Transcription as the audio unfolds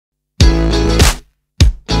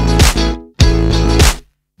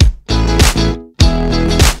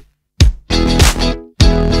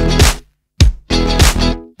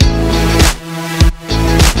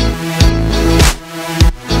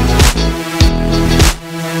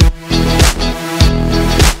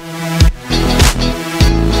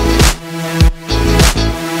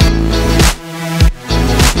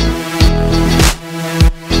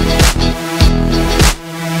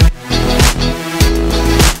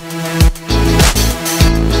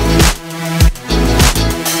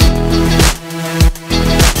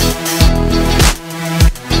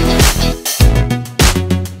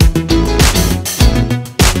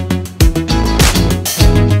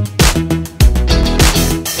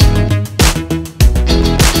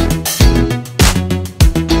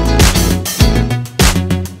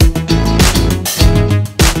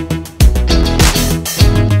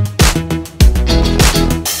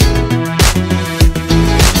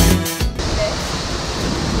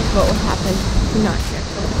what will happen if you're not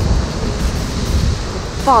careful.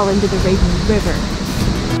 Fall into the raging river.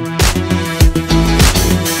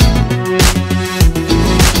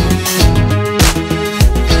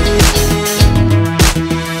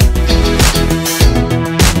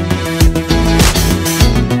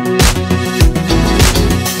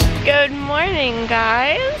 Good morning,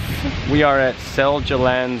 guys. We are at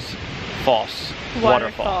Seljalandsfoss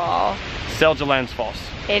Waterfall. Seljalandsfoss.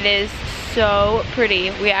 It is so pretty.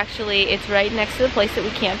 It's right next to the place that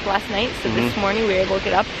we camped last night. So this morning we were able to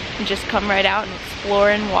get up and just come right out and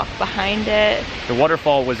explore and walk behind it. The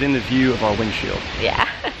waterfall was in the view of our windshield. Yeah.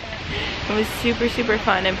 It was super, super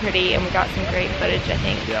fun and pretty, and we got some great footage, I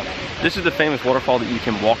think. Yeah. This is the famous waterfall that you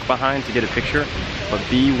can walk behind to get a picture, but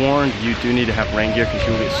be warned, you do need to have rain gear because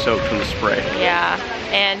you will get soaked from the spray. Yeah,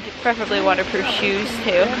 and preferably waterproof shoes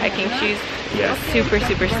too, hiking shoes. Yeah. Super,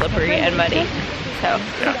 super slippery and muddy. So,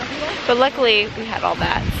 yeah. But luckily we had all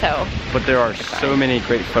that, so. But there are so many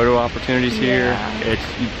great photo opportunities here. Yeah.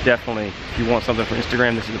 Definitely, if you want something for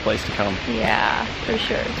Instagram, this is the place to come. Yeah, for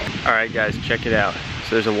sure. All right, guys, check it out.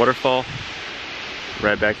 So there's a waterfall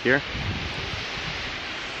right back here.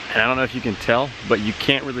 And I don't know if you can tell, but you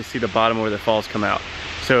can't really see the bottom where the falls come out.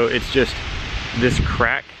 So it's just this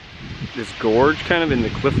crack, this gorge kind of in the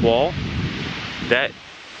cliff wall.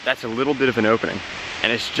 That's a little bit of an opening.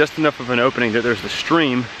 And it's just enough of an opening that there's the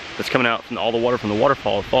stream that's coming out from all the water from the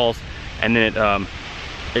waterfall falls, and then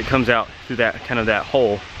it comes out through that that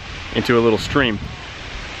hole into a little stream.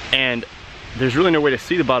 And there's really no way to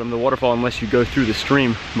see the bottom of the waterfall unless you go through the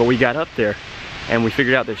stream. But we got up there and we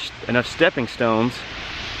figured out there's enough stepping stones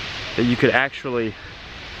that you could actually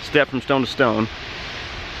step from stone to stone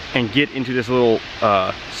and get into this little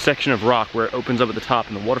section of rock where it opens up at the top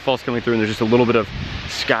and the waterfall's coming through, and there's just a little bit of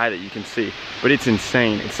sky that you can see. But it's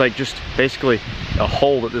insane. It's like just basically a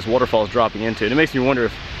hole that this waterfall is dropping into. And it makes me wonder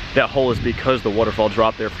if that hole is because the waterfall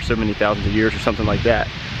dropped there for so many thousands of years or something like that.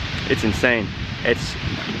 It's insane. It's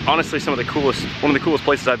honestly one of the coolest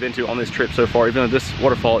places I've been to on this trip so far, even though this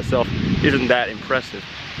waterfall itself isn't that impressive.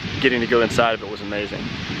 Getting to go inside of it was amazing.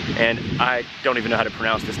 And I don't even know how to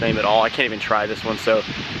pronounce this name at all. I can't even try this one, so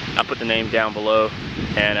I'll put the name down below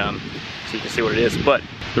and so you can see what it is. But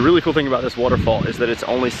the really cool thing about this waterfall is that it's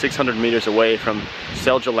only 600 meters away from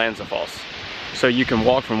Seljalandsfoss. So you can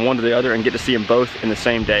walk from one to the other and get to see them both in the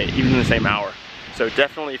same day, even in the same hour. So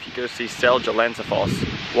definitely, if you go see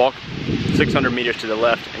Seljalandsfoss, walk 600 meters to the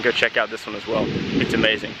left and go check out this one as well. It's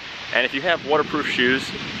amazing. And if you have waterproof shoes,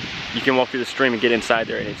 you can walk through the stream and get inside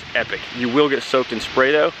there, and it's epic. You will get soaked in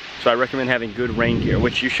spray though, so I recommend having good rain gear,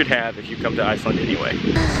 which you should have if you come to Iceland anyway.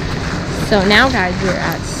 So now, guys, we're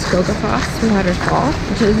at Skogafoss Waterfall,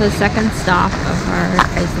 which is the second stop of our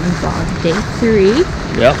Iceland vlog, day 3.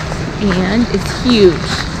 Yep. And it's huge.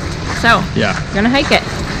 So, yeah, we're gonna hike it.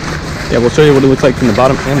 Yeah, we'll show you what it looks like from the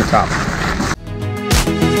bottom and the top.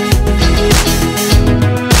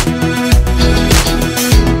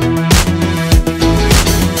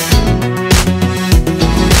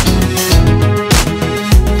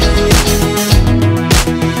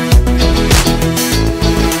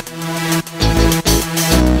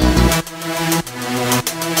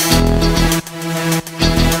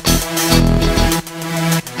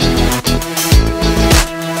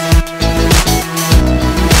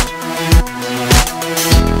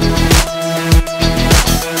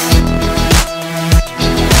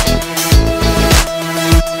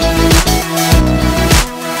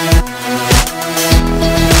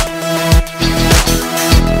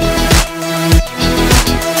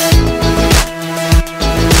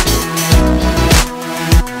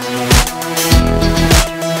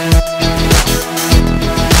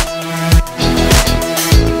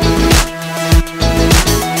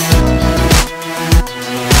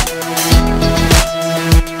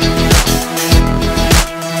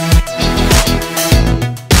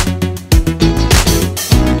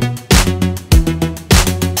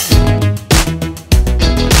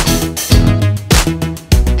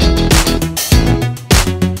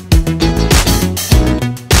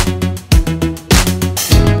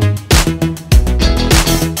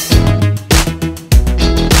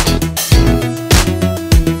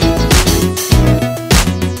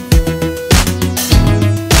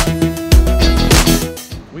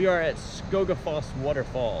 Skogafoss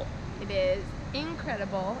Waterfall. It is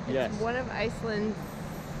incredible. It's one of Iceland's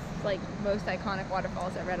most iconic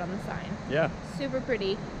waterfalls I read on the sign. Yeah. Super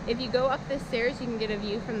pretty. If you go up the stairs, you can get a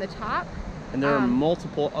view from the top. And there are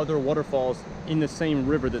multiple other waterfalls in the same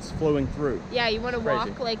river that's flowing through. Yeah, you want to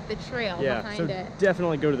walk the trail behind it. Yeah, so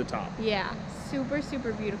definitely go to the top. Yeah, super,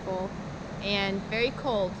 super beautiful and very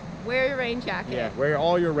cold. wear your rain jacket. Yeah, wear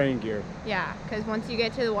all your rain gear. Yeah, because once you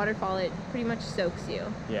get to the waterfall, it pretty much soaks you.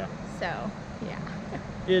 Yeah. So, yeah.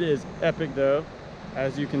 It is epic though,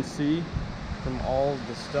 as you can see from all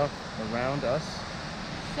the stuff around us.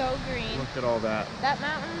 So green. Look at all that. That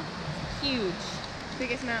mountain is huge.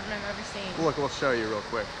 Biggest mountain I've ever seen. Look, we'll show you real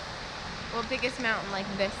quick. Well, biggest mountain like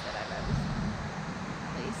this that I've ever seen,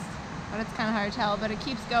 at least. But it's kind of hard to tell, but it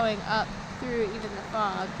keeps going up through even the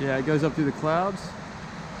fog. Yeah, it goes up through the clouds.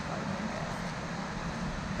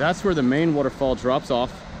 That's where the main waterfall drops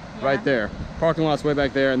off, right there. Parking lot's way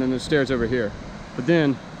back there, and then there's stairs over here. But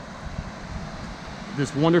then,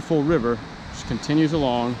 this wonderful river just continues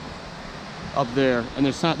along up there, and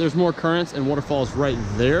there's more currents and waterfalls right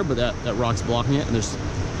there, but that rock's blocking it, and there's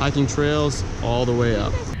hiking trails all the way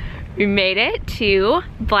up. We made it to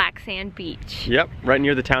Black Sand Beach. Yep, right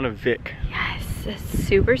near the town of Vic. Yes, it's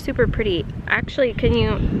super, super pretty. Actually, can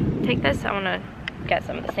you take this? I want to get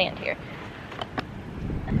some of the sand here.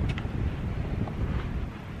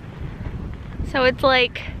 So it's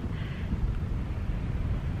like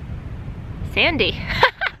sandy.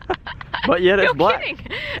 But yet it's no black.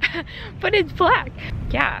 Kidding. But it's black.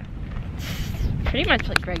 Yeah, it's pretty much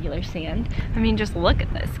like regular sand. I mean, just look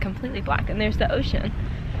at this, completely black. And there's the ocean.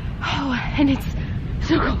 Oh, and it's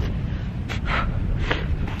so cold.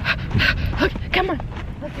 Okay, come on.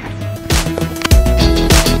 Let's go.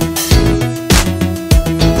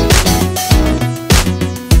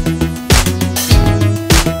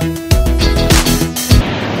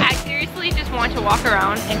 Want to walk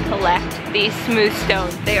around and collect these smooth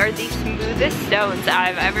stones. They are the smoothest stones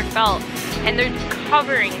I've ever felt, and they're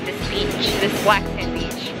covering this beach, this black sand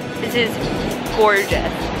beach. This is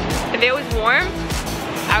gorgeous. If it was warm,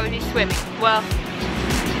 I would be swimming. Well,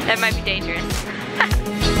 that might be dangerous.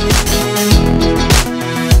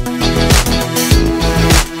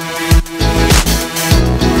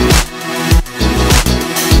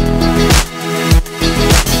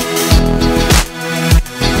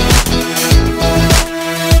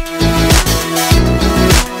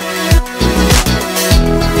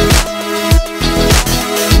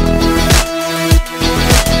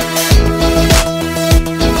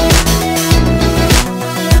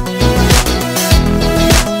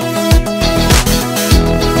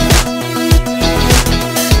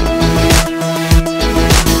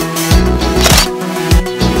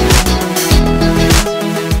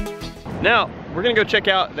 Now, we're gonna go check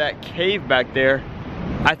out that cave back there.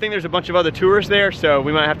 I think there's a bunch of other tourists there, so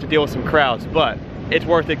we might have to deal with some crowds, but it's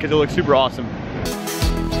worth it because it looks super awesome.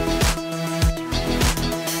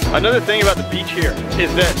 Another thing about the beach here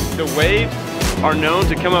is that the waves are known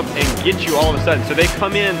to come up and get you all of a sudden. So they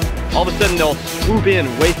come in, all of a sudden they'll swoop in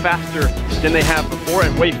way faster than they have before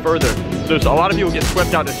and way further. So a lot of people get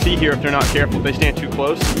swept out to sea here if they're not careful. If they stand too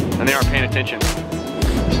close and they aren't paying attention.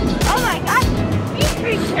 Oh my gosh, sea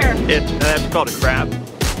creature. That's called a crab.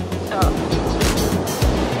 Oh.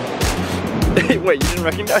 Wait, you didn't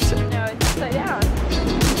recognize it? No, it's upside down.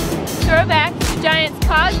 Throwback to Giant's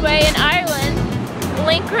Causeway in Ireland.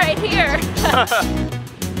 Link right here.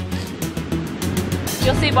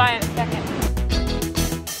 You'll see why in a second.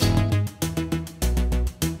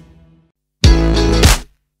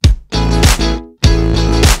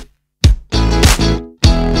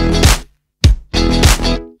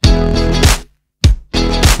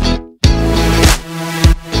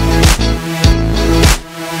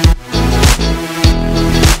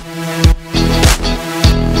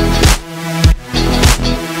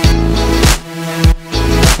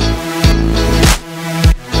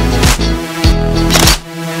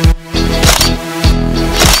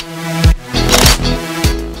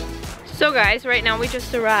 So guys, right now we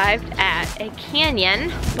just arrived at a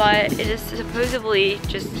canyon, but it is supposedly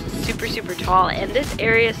just super, super tall, and this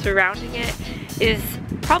area surrounding it is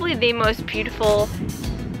probably the most beautiful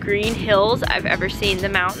green hills I've ever seen. The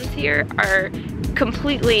mountains here are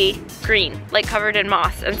completely green, like covered in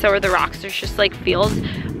moss, and so are the rocks. There's just like fields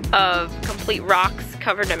of complete rocks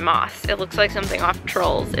covered in moss. It looks like something off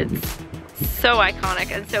Trolls. It's so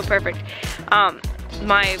iconic and so perfect.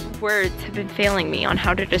 My words have been failing me on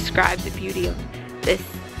how to describe the beauty of this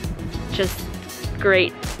just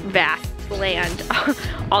great, vast land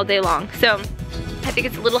all day long. So I think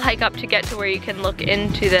it's a little hike up to get to where you can look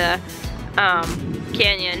into the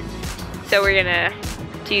canyon. So we're gonna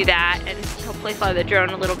do that and hopefully fly the drone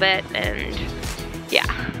a little bit, and yeah,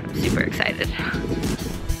 I'm super excited.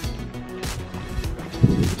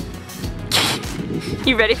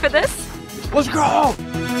 You ready for this? Let's go!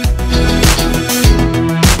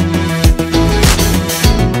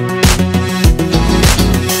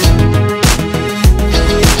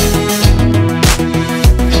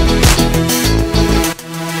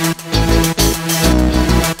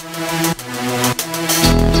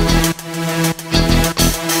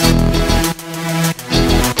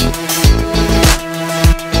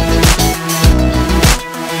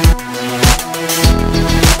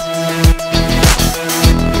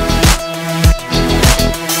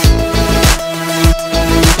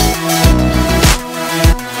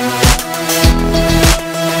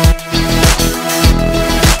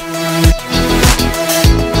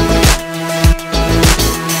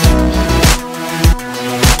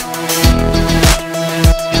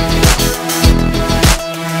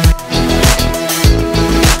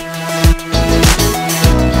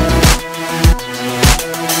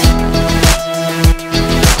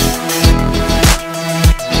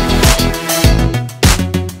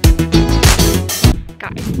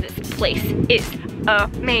 place is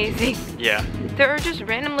amazing. Yeah. There are just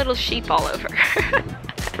random little sheep all over.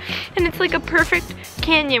 And it's like a perfect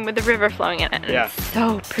canyon with the river flowing in it. And Yeah. it's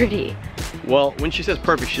so pretty. Well, when she says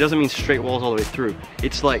perfect, she doesn't mean straight walls all the way through.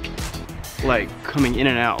 It's like coming in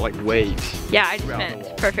and out like waves. Yeah, I just meant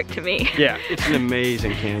it's perfect to me. Yeah, it's an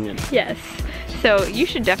amazing canyon. Yes. So you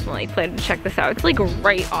should definitely plan to check this out. It's like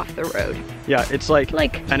right off the road. Yeah, it's like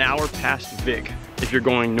an hour past Vic if you're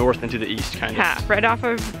going north into the east, kind of. Yeah, right off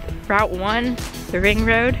of Route 1, the Ring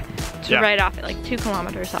Road. It's right off it, like 2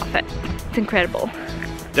 kilometers off it. It's incredible.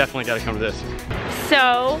 Definitely gotta come to this.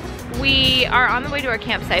 So we are on the way to our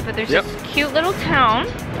campsite, but there's this cute little town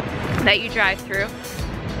that you drive through.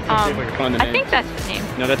 I think that's the name.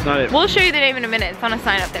 No, that's not it. We'll show you the name in a minute. It's on a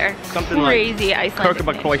sign up there. Something crazy like Icelandic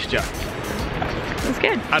name. That's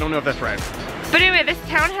good. I don't know if that's right. But anyway, this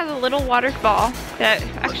town has a little waterfall that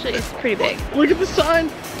actually is pretty big. Look at the sign.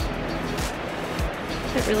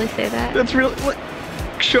 Does it really say that? That's really, look.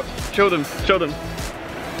 Show them, show them.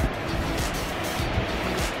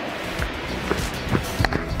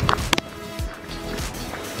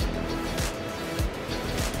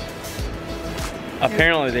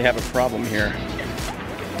 Apparently they have a problem here.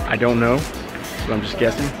 I don't know, but I'm just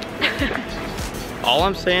guessing. All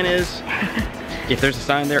I'm saying is, if there's a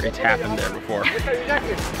sign there, it's happened there before.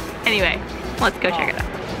 Anyway, let's go check it out.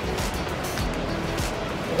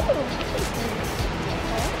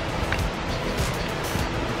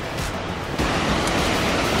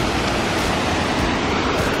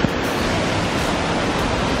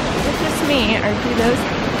 Is it just me, or do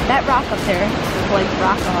that rock up there is like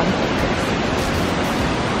rock on?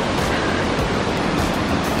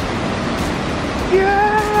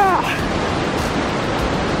 Yeah!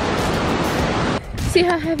 See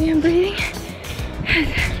how heavy I'm breathing?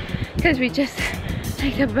 Because we just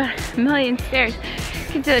hiked up about 1,000,000 stairs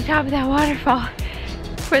to get to the top of that waterfall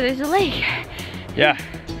where there's a lake. Yeah.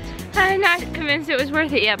 I'm not convinced it was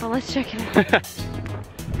worth it yet, but let's check it out.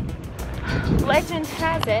 Legend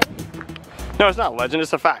has it. No, it's not legend,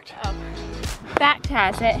 it's a fact. Oh. Fact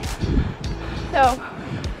has it. So,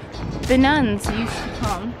 the nuns used to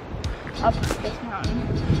come up this mountain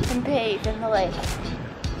and bathe in the lake.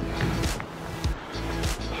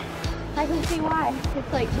 I can see why.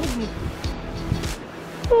 It's like hidden.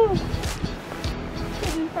 Ooh.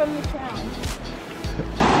 Hidden from the town.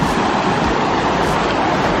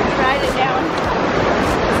 Ride it down.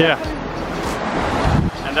 Yeah.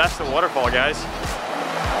 And that's the waterfall, guys.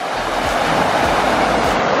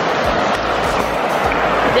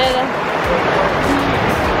 Did it.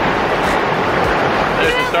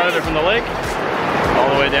 There's the start of it from the lake, all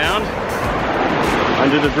the way down,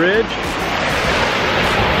 under the bridge,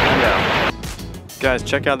 and down. Guys,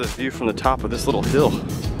 check out this view from the top of this little hill.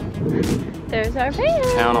 There's our van.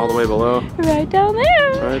 Town all the way below. Right down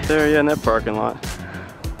there. Right there, yeah, in that parking lot.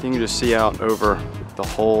 You can just see out over the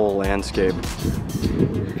whole landscape.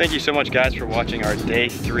 Thank you so much, guys, for watching our Day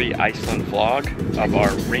 3 Iceland vlog of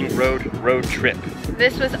our Ring Road trip.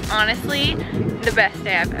 This was honestly the best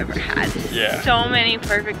day I've ever had. Yeah. So many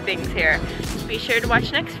perfect things here. So be sure to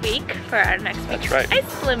watch next week for our next week's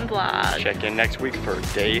Iceland vlog. Check in next week for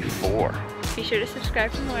Day 4. Be sure to subscribe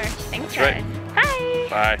for more. Thanks, That's guys. Bye.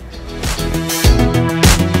 Bye.